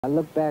I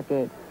look back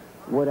at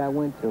what I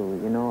went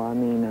through,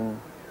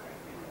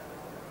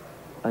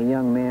 a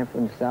young man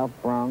from the South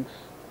Bronx,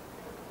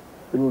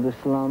 through the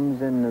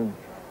slums and the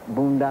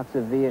boondocks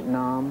of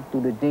Vietnam,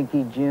 through the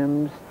dinky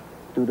gyms,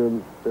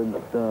 through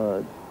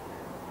the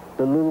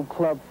little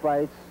club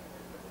fights,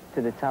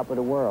 to the top of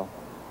the world.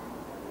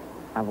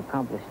 I've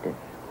accomplished it.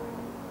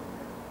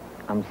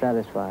 I'm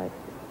satisfied.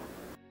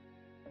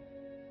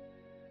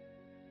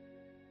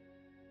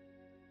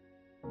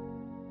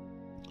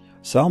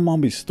 Saoul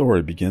Mamby's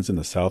story begins in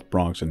the South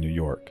Bronx in New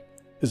York.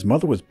 His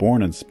mother was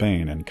born in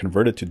Spain and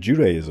converted to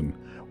Judaism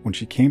when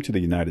she came to the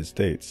United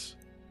States.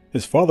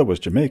 His father was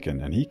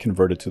Jamaican and he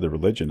converted to the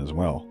religion as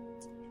well.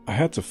 "I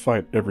had to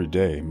fight every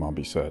day,"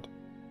 Mamby said,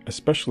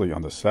 "especially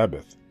on the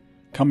Sabbath.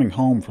 Coming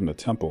home from the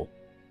temple,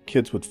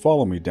 kids would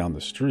follow me down the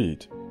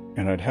street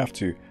and I'd have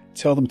to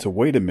tell them to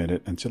wait a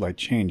minute until I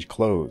changed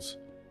clothes.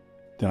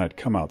 Then I'd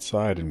come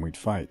outside and we'd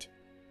fight.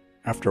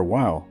 After a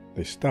while,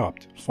 they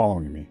stopped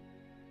following me."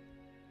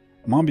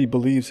 Mamby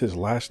believes his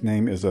last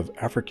name is of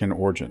African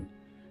origin.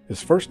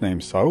 His first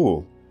name,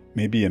 Saoul,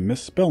 may be a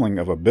misspelling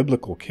of a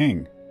biblical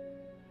king.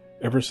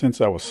 "Ever since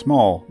I was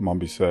small,"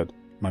 Mamby said,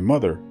 "my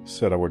mother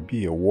said I would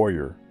be a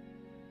warrior."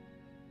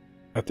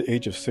 At the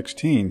age of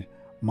 16,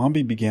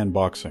 Mamby began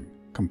boxing,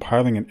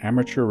 compiling an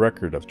amateur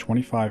record of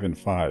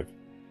 25-5.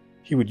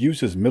 He would use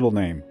his middle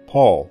name,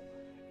 Paul,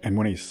 and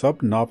win a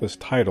sub-novice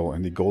title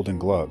in the Golden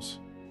Gloves.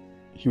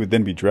 He would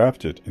then be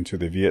drafted into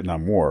the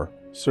Vietnam War,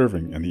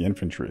 serving in the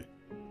infantry.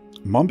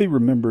 Mamby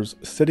remembers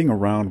sitting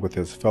around with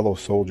his fellow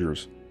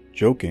soldiers,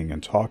 joking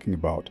and talking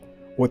about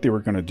what they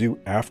were going to do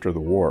after the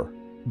war.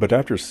 But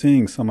after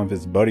seeing some of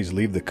his buddies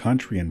leave the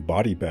country in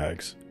body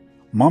bags,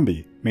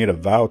 Mamby made a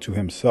vow to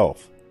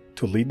himself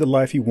to lead the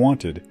life he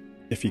wanted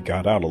if he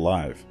got out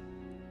alive.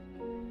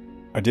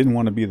 "I didn't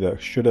want to be the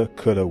shoulda,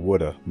 coulda,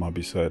 woulda,"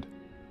 Mamby said,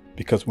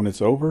 "because when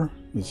it's over,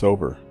 it's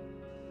over.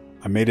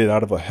 I made it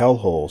out of a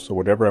hellhole, so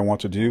whatever I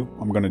want to do,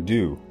 I'm going to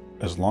do,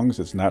 as long as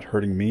it's not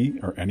hurting me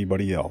or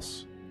anybody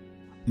else."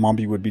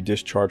 Mamby would be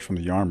discharged from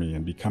the Army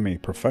and become a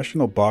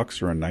professional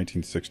boxer in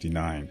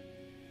 1969.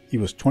 He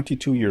was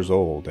 22 years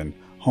old and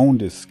honed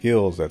his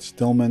skills at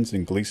Stillman's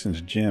and Gleason's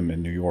gym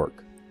in New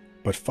York.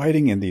 But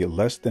fighting in the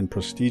less than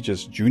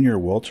prestigious junior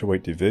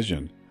welterweight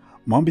division,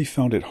 Mamby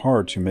found it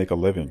hard to make a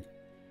living.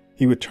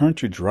 He would turn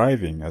to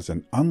driving as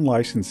an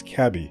unlicensed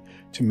cabbie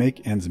to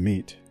make ends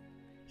meet.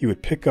 He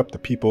would pick up the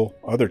people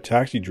other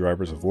taxi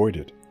drivers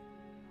avoided.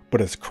 But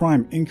as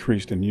crime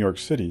increased in New York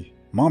City,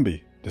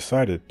 Mamby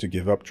decided to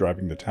give up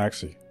driving the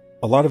taxi.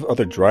 "A lot of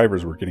other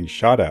drivers were getting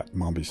shot at,"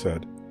 Mamby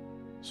said.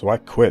 "So I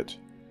quit.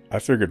 I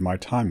figured my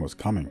time was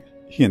coming."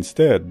 He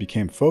instead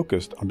became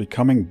focused on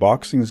becoming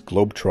boxing's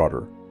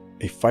globetrotter,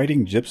 a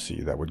fighting gypsy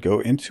that would go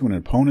into an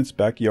opponent's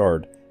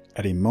backyard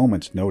at a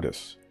moment's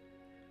notice.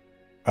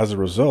 As a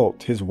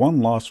result, his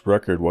one-loss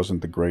record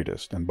wasn't the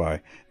greatest, and by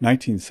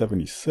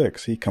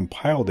 1976 he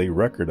compiled a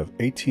record of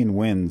 18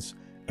 wins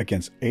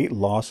against 8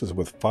 losses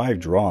with 5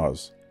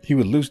 draws. He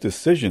would lose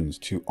decisions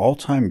to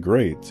all-time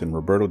greats in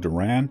Roberto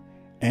Duran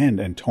and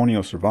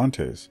Antonio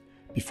Cervantes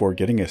before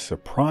getting a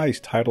surprise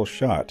title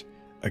shot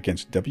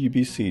against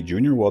WBC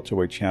junior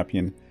welterweight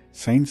champion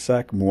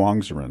Sainsak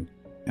Muangzaran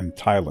in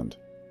Thailand.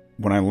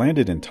 "When I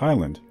landed in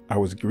Thailand, I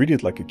was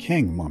greeted like a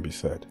king," Mamby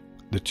said.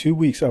 "The 2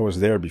 weeks I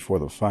was there before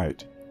the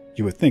fight,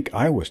 you would think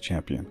I was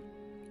champion.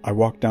 I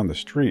walked down the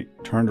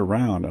street, turned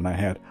around, and I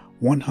had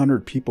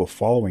 100 people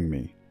following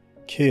me.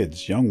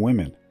 Kids, young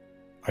women.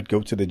 I'd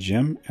go to the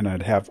gym and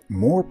I'd have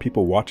more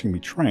people watching me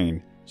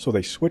train, so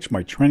they switched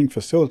my training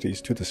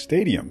facilities to the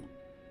stadium.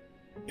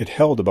 It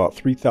held about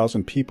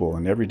 3,000 people,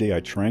 and every day I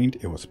trained,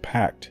 it was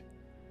packed.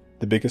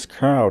 The biggest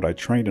crowd I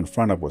trained in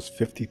front of was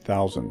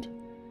 50,000.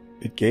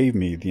 It gave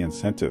me the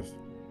incentive.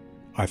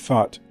 I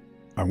thought,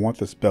 I want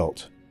this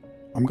belt.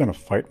 I'm going to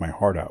fight my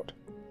heart out."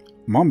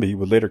 Mamby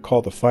would later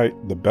call the fight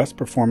the best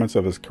performance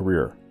of his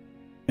career.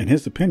 In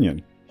his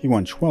opinion, he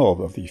won 12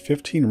 of the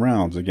 15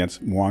 rounds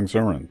against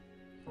Muangzaran.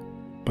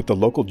 But the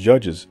local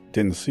judges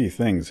didn't see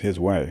things his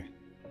way.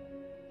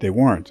 "They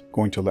weren't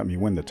going to let me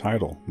win the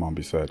title,"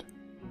 Mamby said.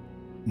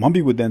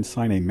 Mamby would then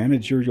sign a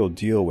managerial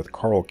deal with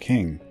Carl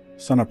King,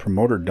 son of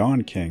promoter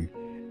Don King,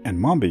 and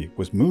Mamby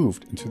was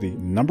moved into the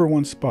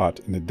 #1 spot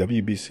in the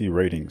WBC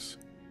ratings.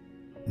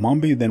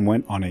 Mamby then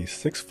went on a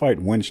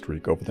 6-fight win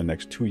streak over the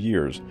next 2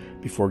 years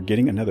before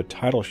getting another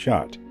title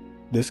shot,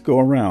 this go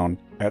around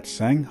at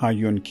Sang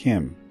Ha-Yun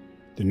Kim,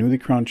 the newly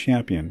crowned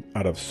champion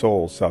out of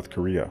Seoul, South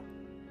Korea.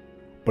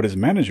 But his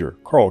manager,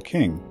 Carl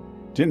King,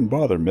 didn't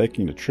bother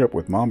making the trip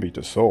with Mamby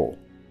to Seoul.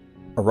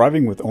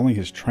 Arriving with only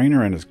his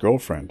trainer and his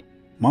girlfriend,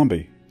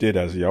 Mamby did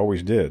as he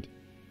always did,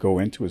 go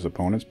into his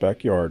opponent's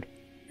backyard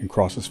and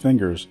cross his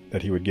fingers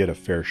that he would get a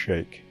fair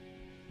shake.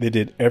 "They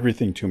did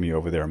everything to me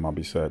over there,"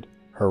 Mamby said.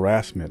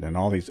 "Harassment and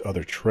all these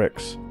other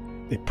tricks.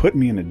 They put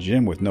me in a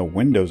gym with no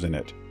windows in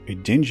it, a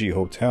dingy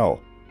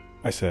hotel.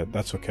 I said,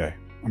 that's okay,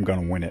 I'm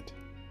gonna win it."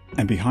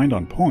 And behind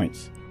on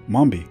points,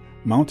 Mamby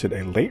mounted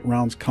a late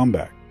rounds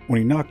comeback. When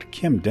he knocked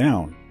Kim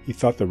down, he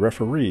thought the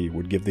referee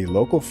would give the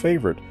local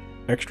favorite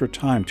extra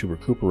time to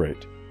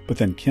recuperate, But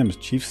then Kim's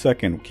chief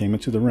second came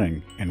into the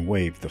ring and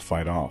waved the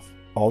fight off.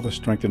 All the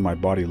strength in my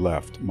body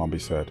left,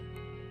 Mamby said.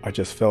 I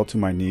just fell to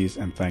my knees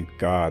and thanked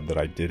God that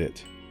I did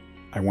it.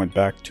 I went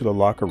back to the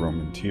locker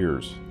room in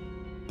tears.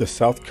 The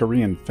South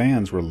Korean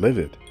fans were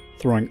livid,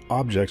 throwing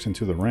objects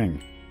into the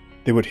ring.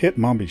 They would hit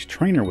Mamby's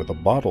trainer with a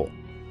bottle.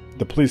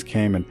 The police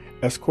came and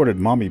escorted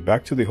Mamby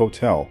back to the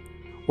hotel,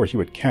 where he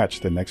would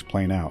catch the next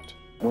plane out.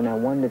 When I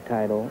won the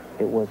title,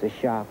 it was a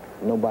shock.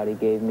 Nobody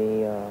gave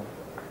me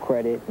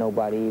credit.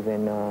 Nobody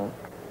even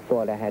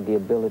thought I had the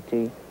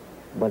ability,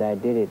 but I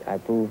did it.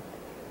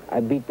 I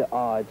beat the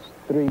odds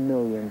 3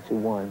 million to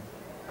 1,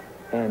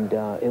 and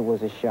it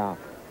was a shock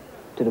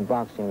to the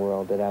boxing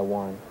world that I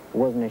won. It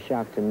wasn't a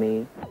shock to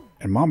me.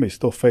 And Mamby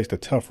still faced a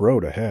tough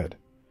road ahead.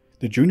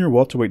 The junior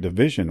welterweight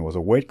division was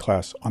a weight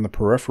class on the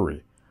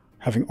periphery,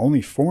 having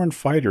only foreign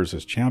fighters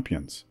as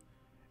champions.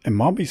 And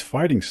Mamby's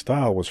fighting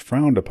style was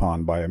frowned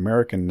upon by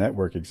American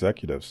network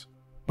executives.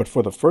 But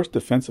for the first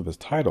defense of his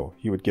title,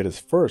 he would get his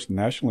first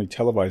nationally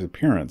televised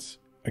appearance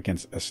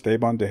against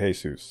Esteban de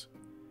Jesus.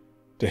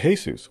 De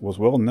Jesus was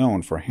well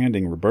known for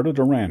handing Roberto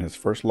Duran his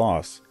first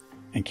loss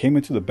and came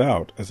into the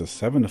bout as a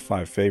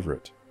 7-5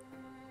 favorite.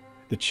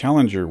 The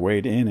challenger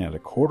weighed in at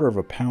 1/4 of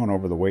a pound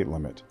over the weight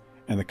limit,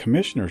 and the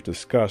commissioners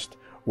discussed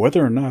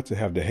whether or not to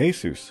have De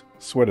Jesus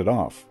sweat it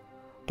off,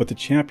 but the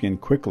champion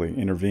quickly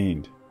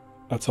intervened.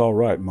 That's all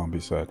right,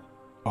 Mamby said.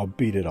 I'll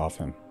beat it off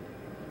him.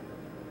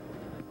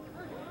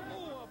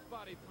 Oh, a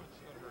body punch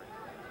that hurt.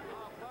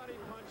 A body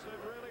punch that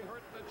really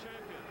hurt the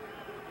champion.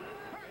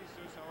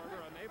 Jesus, however,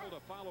 unable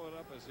to follow it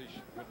up as he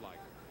would like.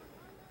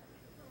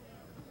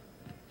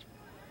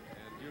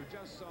 And you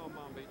just saw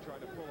Mamby try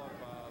to pull up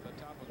the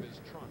top of his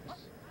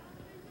trunks.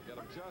 Get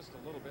him just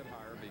a little bit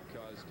higher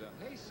because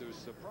Jesus,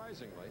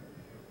 surprisingly,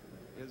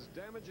 his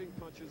damaging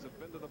punches have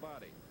been to the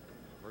body.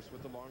 First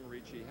with the long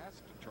reach, he has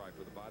to try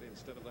for the body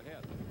instead of the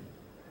head.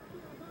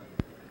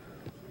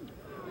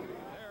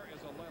 There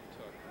is a left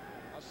hook.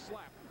 A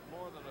slap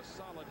more than a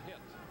solid hit.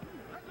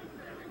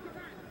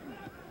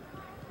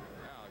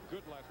 Yeah, a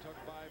good left hook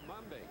by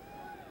Mamby.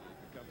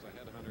 Becomes a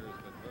headhunter has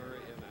been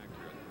very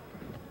inaccurate.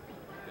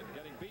 And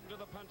getting beaten to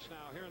the punch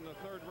now here in the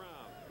 3rd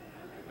round.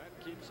 That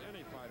keeps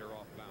any fighter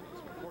off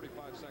balance with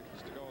 45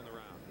 seconds to go in the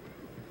round.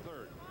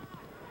 3rd.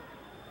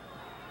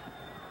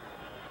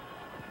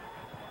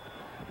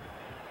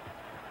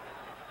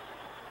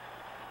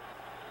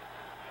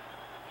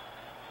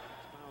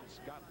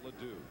 Scott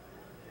Ledoux,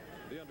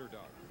 the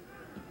underdog.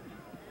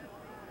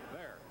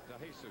 There, De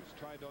Jesus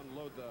tried to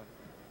unload the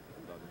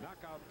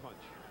knockout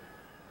punch.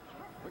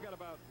 We got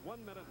about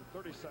 1 minute and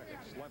 30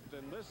 seconds left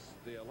in this,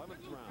 the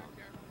 11th round.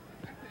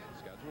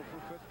 Scheduled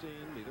for 15,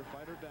 neither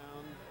fighter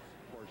down.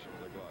 Portion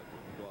of the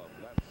glove.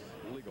 That's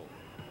legal.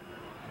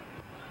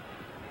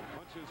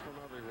 Punches from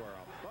everywhere.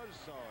 A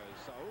buzzsaw is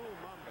Saoul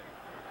Mamby.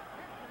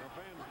 The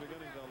fans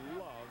beginning to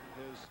love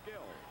his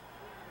skill.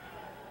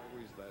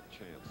 Always that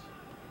chance.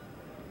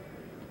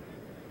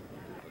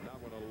 But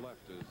not when a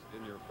left is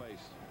in your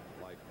face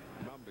like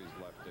Mamby's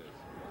left is.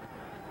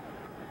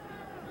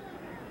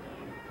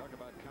 Talk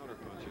about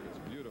counterpunching. It's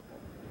beautiful.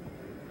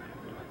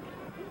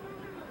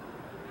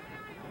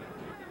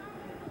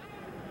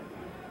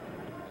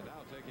 And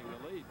now taking the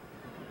lead.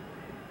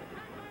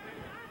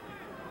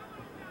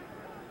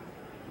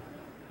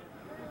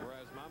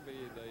 Whereas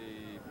Mamby,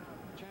 the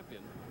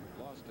champion,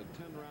 lost a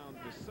 10-round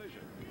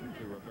decision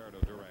to Roberto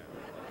Duran.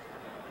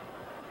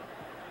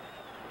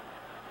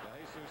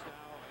 Jesus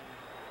now in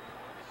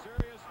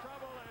serious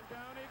trouble, and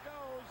down he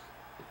goes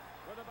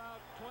with about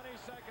 20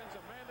 seconds,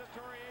 a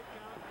mandatory 8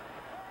 count.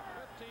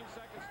 15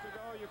 seconds to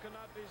go. You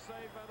cannot be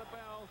saved by the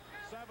bell.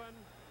 7,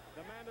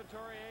 the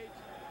mandatory 8,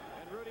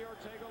 and Rudy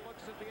Ortega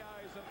looks at the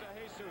eyes of De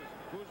Jesus,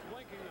 who's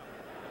blinking them.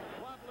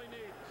 Wobbly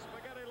knees,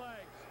 spaghetti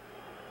legs.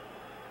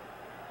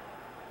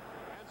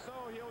 And so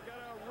he'll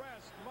get a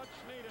rest, much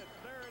needed.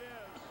 There it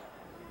is.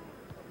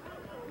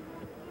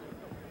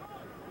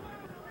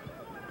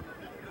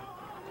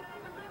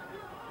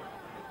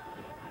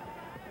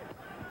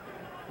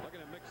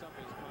 Up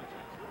his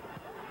punches,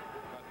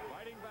 but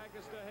fighting back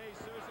is De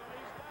Jesus, and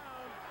he's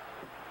down.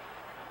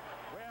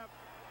 We have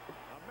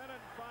 1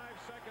 minute and 5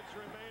 seconds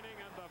remaining,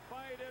 and the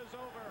fight is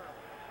over.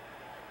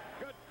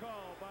 Good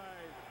call by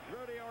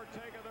Rudy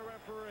Ortega, the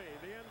referee.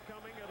 The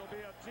incoming, it'll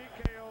be a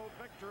TKO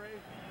victory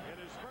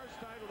in his first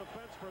title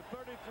defense for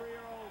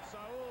 33-year-old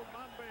Saoul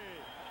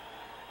Mamby.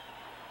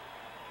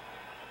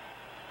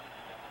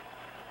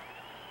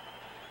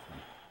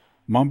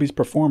 Mamby's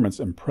performance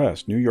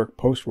impressed New York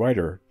Post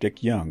writer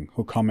Dick Young,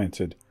 who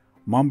commented,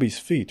 "Mamby's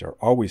feet are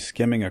always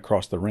skimming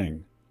across the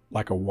ring,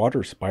 like a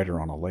water spider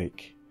on a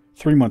lake."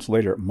 3 months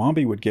later,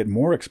 Mamby would get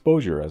more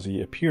exposure as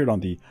he appeared on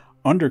the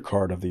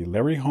undercard of the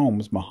Larry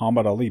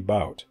Holmes-Muhammad Ali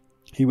bout.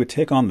 He would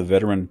take on the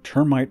veteran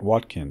Termite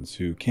Watkins,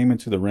 who came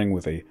into the ring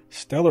with a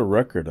stellar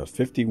record of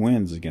 50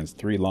 wins against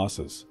 3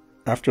 losses.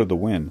 After the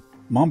win,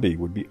 Mamby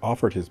would be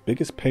offered his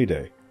biggest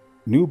payday.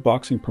 New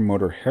boxing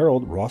promoter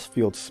Harold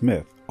Rossfield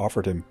Smith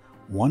offered him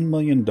 $1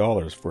 million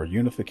for a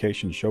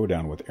unification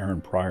showdown with Aaron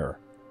Pryor.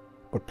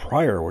 But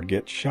Pryor would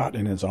get shot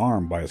in his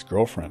arm by his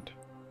girlfriend.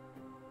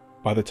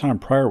 By the time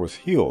Pryor was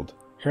healed,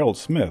 Harold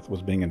Smith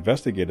was being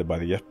investigated by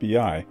the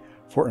FBI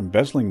for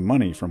embezzling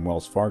money from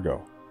Wells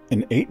Fargo.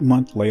 An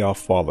 8-month layoff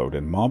followed,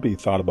 and Mamby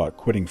thought about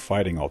quitting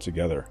fighting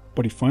altogether,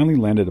 but he finally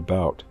landed a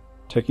bout,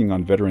 taking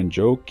on veteran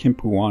Joe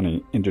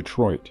Kimpuani in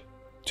Detroit.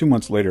 2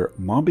 months later,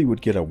 Mamby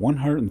would get a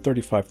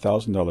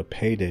 $135,000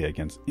 payday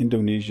against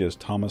Indonesia's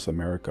Thomas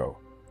Americo.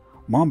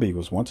 Mamby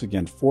was once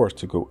again forced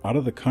to go out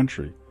of the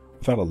country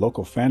without a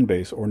local fan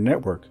base or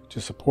network to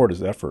support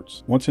his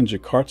efforts. Once in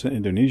Jakarta,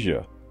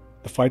 Indonesia,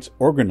 the fight's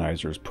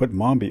organizers put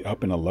Mamby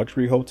up in a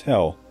luxury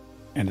hotel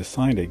and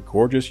assigned a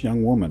gorgeous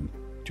young woman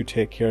to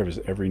take care of his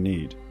every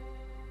need.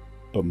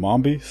 But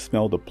Mamby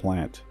smelled a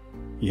plant.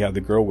 He had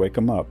the girl wake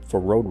him up for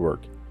road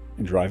work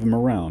and drive him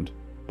around,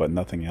 but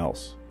nothing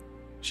else.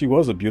 She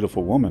was a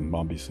beautiful woman,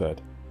 Mamby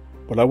said,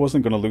 but I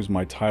wasn't going to lose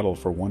my title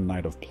for one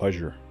night of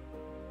pleasure.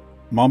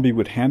 Mamby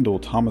would handle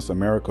Thomas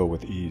Americo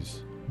with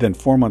ease. Then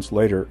 4 months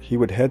later, he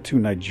would head to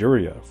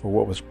Nigeria for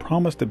what was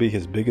promised to be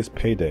his biggest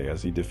payday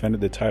as he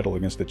defended the title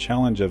against the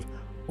challenge of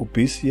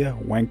Obisia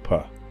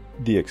Wangpa.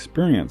 The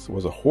experience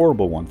was a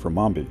horrible one for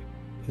Mamby.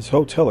 His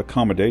hotel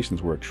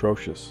accommodations were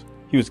atrocious.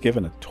 He was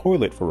given a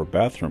toilet for a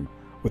bathroom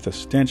with a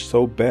stench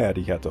so bad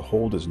he had to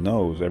hold his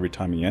nose every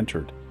time he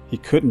entered. He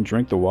couldn't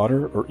drink the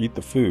water or eat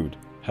the food,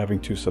 having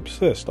to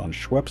subsist on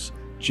Schweppes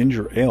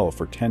ginger ale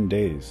for 10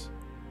 days.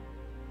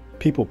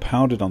 People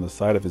pounded on the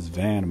side of his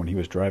van when he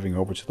was driving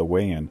over to the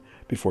weigh-in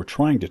before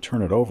trying to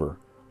turn it over.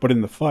 But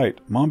in the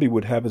fight, Mamby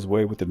would have his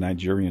way with the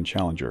Nigerian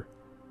challenger,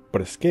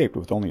 but escaped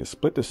with only a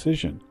split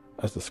decision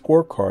as the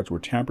scorecards were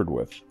tampered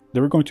with. They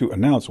were going to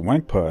announce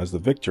Wangpa as the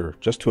victor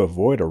just to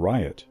avoid a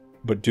riot.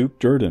 But Duke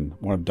Durden,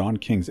 one of Don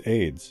King's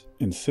aides,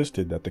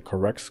 insisted that the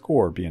correct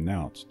score be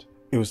announced.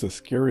 It was the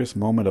scariest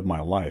moment of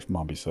my life,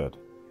 Mamby said.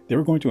 They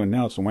were going to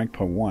announce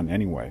Wangpa won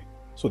anyway,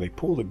 so they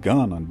pulled a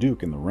gun on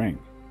Duke in the ring.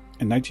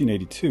 In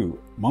 1982,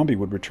 Mamby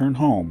would return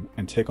home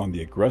and take on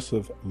the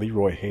aggressive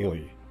Leroy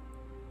Haley.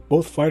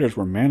 Both fighters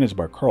were managed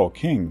by Carl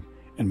King,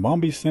 and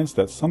Mamby sensed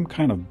that some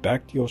kind of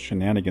backdeal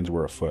shenanigans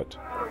were afoot.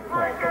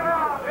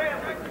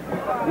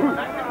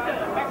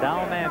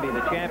 Saoul Mamby,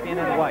 the champion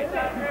in white.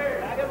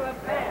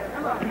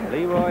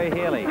 Leroy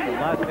Haley from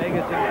Las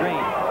Vegas in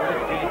green. Good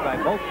exchange by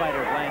both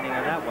fighters landing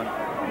on that one.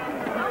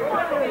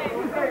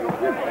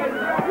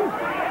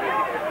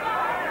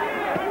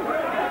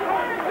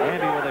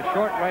 Mamby with a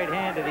short right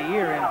hand to the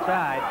ear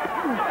inside.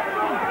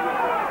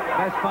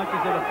 Best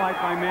punches of the fight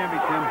by Mamby,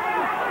 Tim.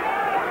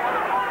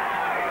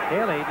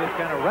 Haley just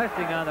kind of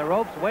resting on the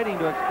ropes, waiting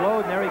to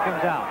explode, and there he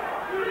comes out.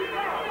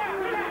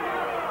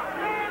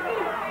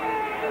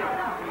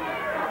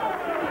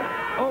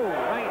 Oh,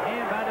 right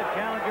hand by the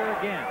challenger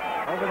again.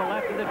 Over the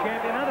left of the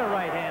champion, another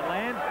right hand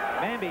lands.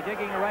 Mamby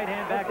digging a right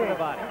hand back to the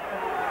body.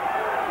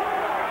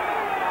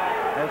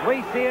 As we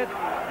see it,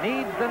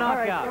 needs the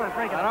knockout.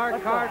 On our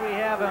card, we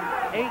have him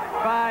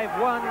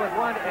 8-5-1 with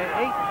one,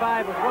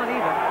 8-5 with one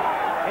even.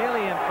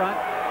 Haley in front.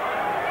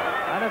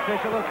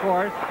 Unofficial, of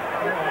course.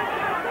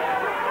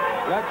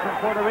 Judge from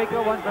Puerto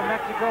Rico, one from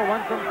Mexico,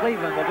 one from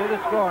Cleveland will do the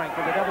scoring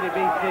for the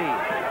WBC.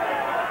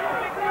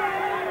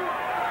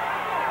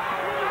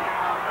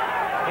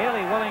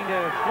 Haley willing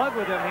to slug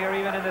with him here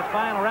even in this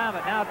final round,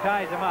 but now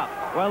ties him up.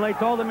 Well, they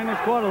told him in this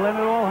quarter, let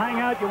it all hang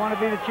out. You want to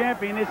be the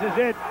champion. This is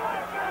it.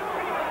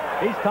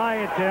 He's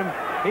tired, Tim.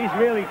 He's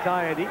really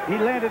tired. He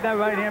landed that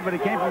right hand, but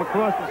it came from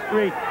across the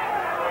street.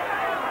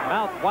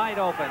 Mouth wide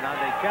open on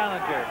the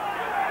challenger.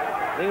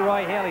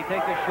 Leroy Haley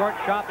takes a short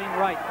chopping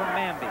right from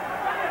Mamby.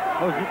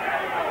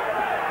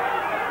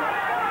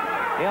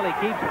 Haley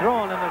keeps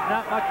throwing him. There's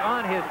not much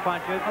on his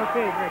punches.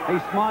 Okay,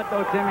 he's smart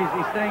though, Tim. He's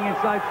staying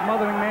inside,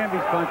 smothering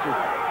Mamby's punches.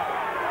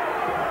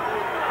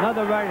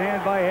 Another right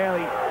hand by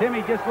Haley.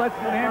 Timmy just lets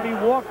Mamby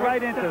walk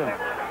right into them.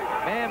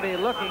 Mamby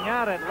looking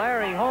out at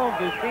Larry Holmes,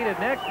 who's seated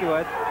next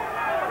to it,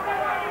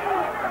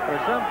 for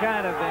some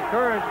kind of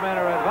encouragement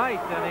or advice,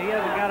 and he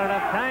hasn't got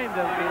enough time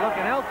to be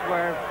looking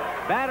elsewhere.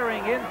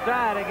 Battering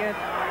inside against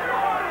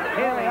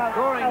Haley,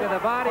 scoring to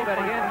the body, but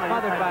again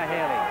smothered by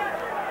Haley.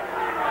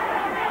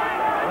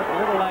 Looks a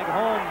little like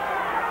Holmes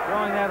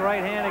throwing that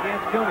right hand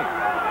against Toomey.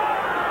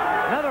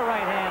 Another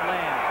right hand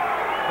lands.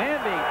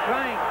 Mamby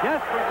trying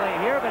desperately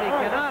here, but he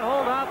cannot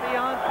hold off the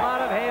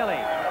onslaught of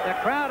Haley. The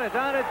crowd is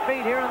on its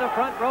feet here in the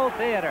front row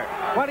theater.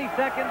 20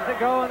 seconds to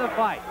go in the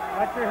fight.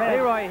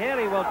 Leroy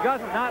Haley will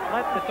just not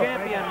let the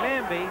champion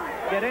Mamby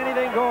get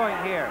anything going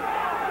here.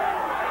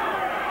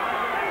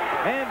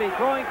 Mamby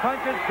throwing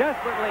punches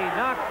desperately,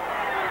 knocks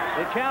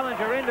the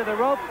challenger into the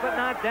ropes, but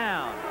not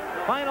down.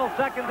 Final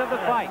seconds of the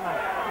fight.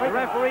 The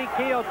referee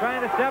Keogh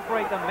trying to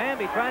separate them.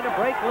 Mamby trying to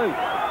break loose.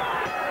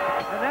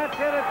 And that's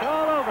it. It's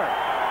all over.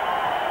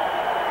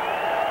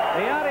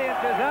 The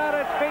audience is on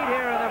its feet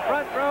here in the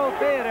front row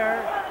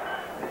theater.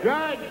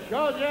 Judge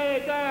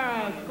Jose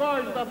Guerra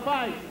scores the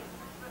fight.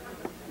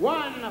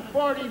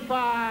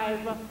 145,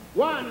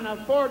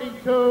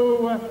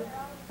 142,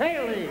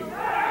 Haley.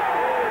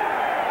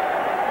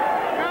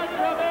 Judge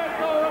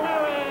Roberto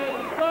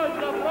Ramirez scores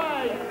the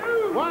fight.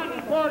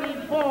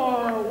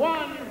 144,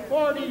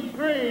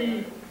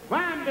 143,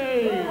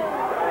 Mamby.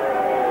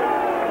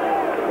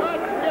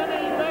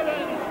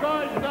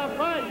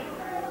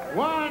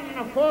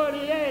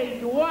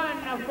 148,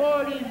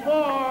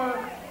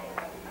 144.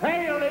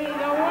 Haley,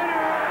 the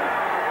winner,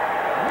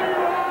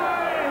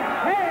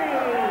 Leroy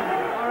Haley.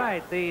 All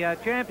right,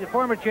 the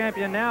former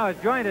champion now has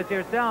joined us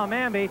here, Saoul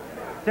Mamby.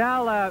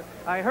 Sal,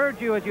 I heard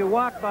you as you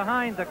walked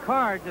behind the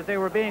cards as they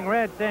were being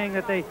read saying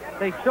that they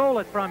stole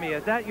it from you.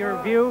 Is that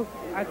your view?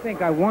 I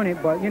think I won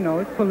it, but, you know,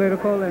 it's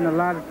political and a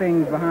lot of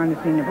things behind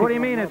the scenes. What do you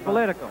mean it's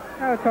political?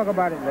 I'll talk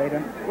about it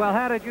later. Well,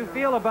 how did you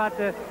feel about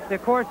the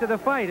course of the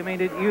fight? I mean,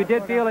 you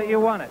did feel that you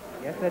won it?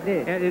 Yes, I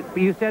did.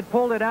 You said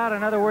pulled it out.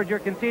 In other words, you're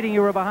conceding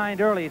you were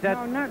behind early. Is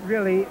that... No, not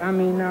really. I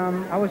mean,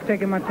 I was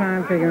taking my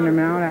time figuring them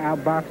out. I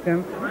outboxed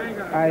them.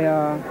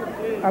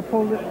 I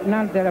pulled it.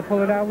 Not that I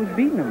pulled it out, I was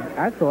beating them,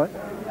 I thought.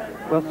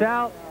 Well,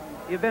 Sal,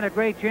 you've been a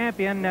great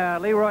champion.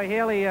 Leroy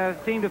Haley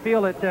seemed to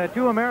feel that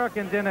two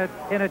Americans in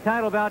a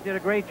title bout did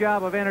a great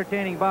job of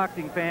entertaining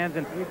boxing fans,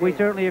 and we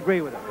certainly agree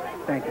with him.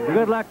 Thank you.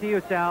 Good luck to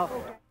you, Sal.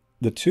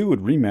 The two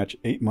would rematch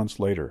 8 months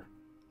later.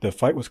 The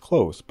fight was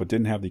close, but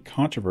didn't have the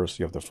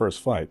controversy of the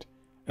first fight,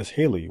 as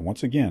Haley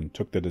once again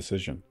took the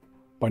decision.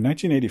 By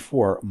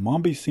 1984,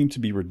 Mamby seemed to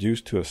be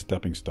reduced to a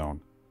stepping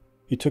stone.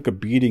 He took a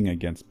beating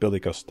against Billy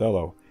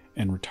Costello,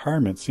 and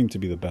retirement seemed to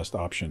be the best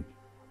option.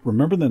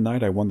 "Remember the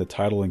night I won the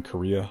title in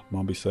Korea,"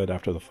 Mamby said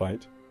after the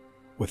fight,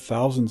 "with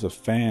thousands of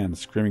fans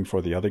screaming for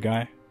the other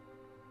guy?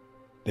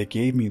 They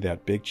gave me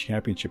that big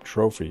championship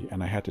trophy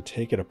and I had to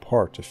take it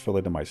apart to fill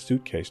it in my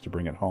suitcase to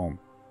bring it home.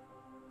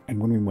 And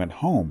when we went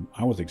home,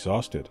 I was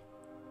exhausted.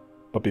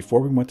 But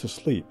before we went to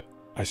sleep,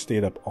 I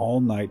stayed up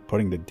all night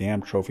putting the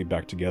damn trophy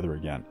back together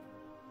again.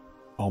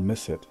 I'll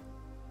miss it.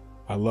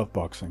 I love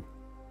boxing.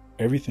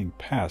 Everything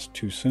passed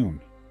too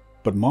soon."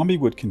 But Mamby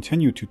would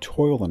continue to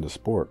toil in the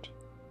sport.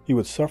 He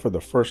would suffer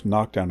the first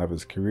knockdown of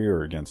his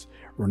career against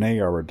Rene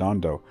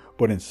Arredondo,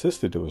 but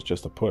insisted it was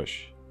just a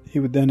push. He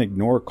would then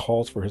ignore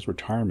calls for his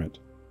retirement,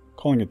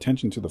 calling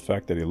attention to the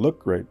fact that he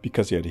looked great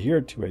because he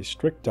adhered to a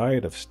strict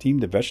diet of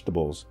steamed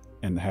vegetables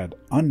and had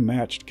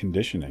unmatched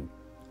conditioning.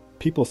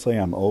 "People say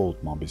I'm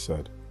old," Mamby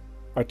said.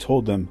 I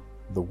told them,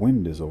 "The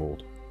wind is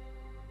old."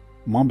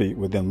 Mamby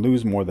would then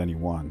lose more than he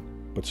won,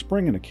 but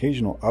spring an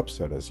occasional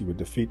upset as he would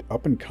defeat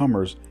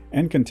up-and-comers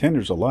and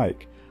contenders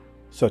alike,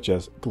 such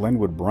as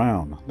Glenwood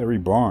Brown, Larry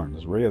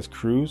Barnes, Reyes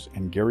Cruz,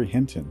 and Gary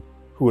Hinton,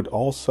 who would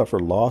all suffer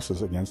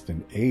losses against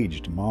an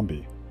aged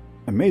Mamby.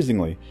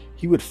 Amazingly,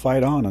 he would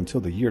fight on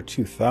until the year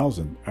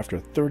 2000 after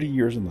 30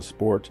 years in the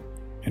sport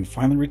and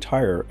finally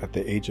retire at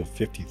the age of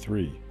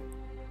 53.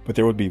 But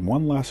there would be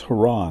one last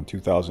hurrah in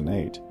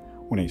 2008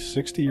 when a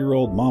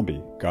 60-year-old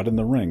Mamby got in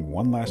the ring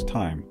one last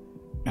time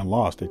and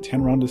lost a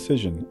 10-round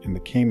decision in the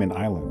Cayman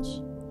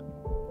Islands.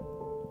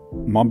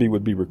 Mamby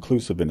would be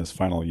reclusive in his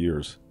final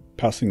years,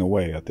 passing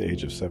away at the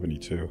age of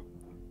 72.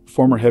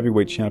 Former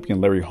heavyweight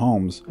champion Larry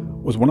Holmes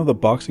was one of the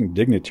boxing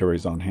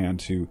dignitaries on hand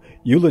to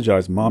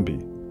eulogize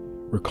Mamby,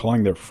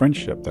 recalling their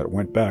friendship that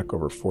went back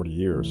over 40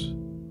 years.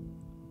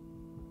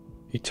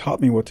 "He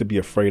taught me what to be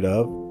afraid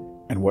of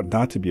and what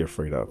not to be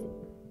afraid of,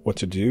 what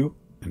to do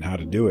and how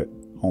to do it,"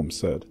 Holmes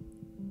said.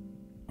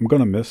 "I'm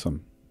going to miss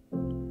him.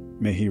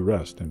 May he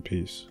rest in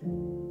peace."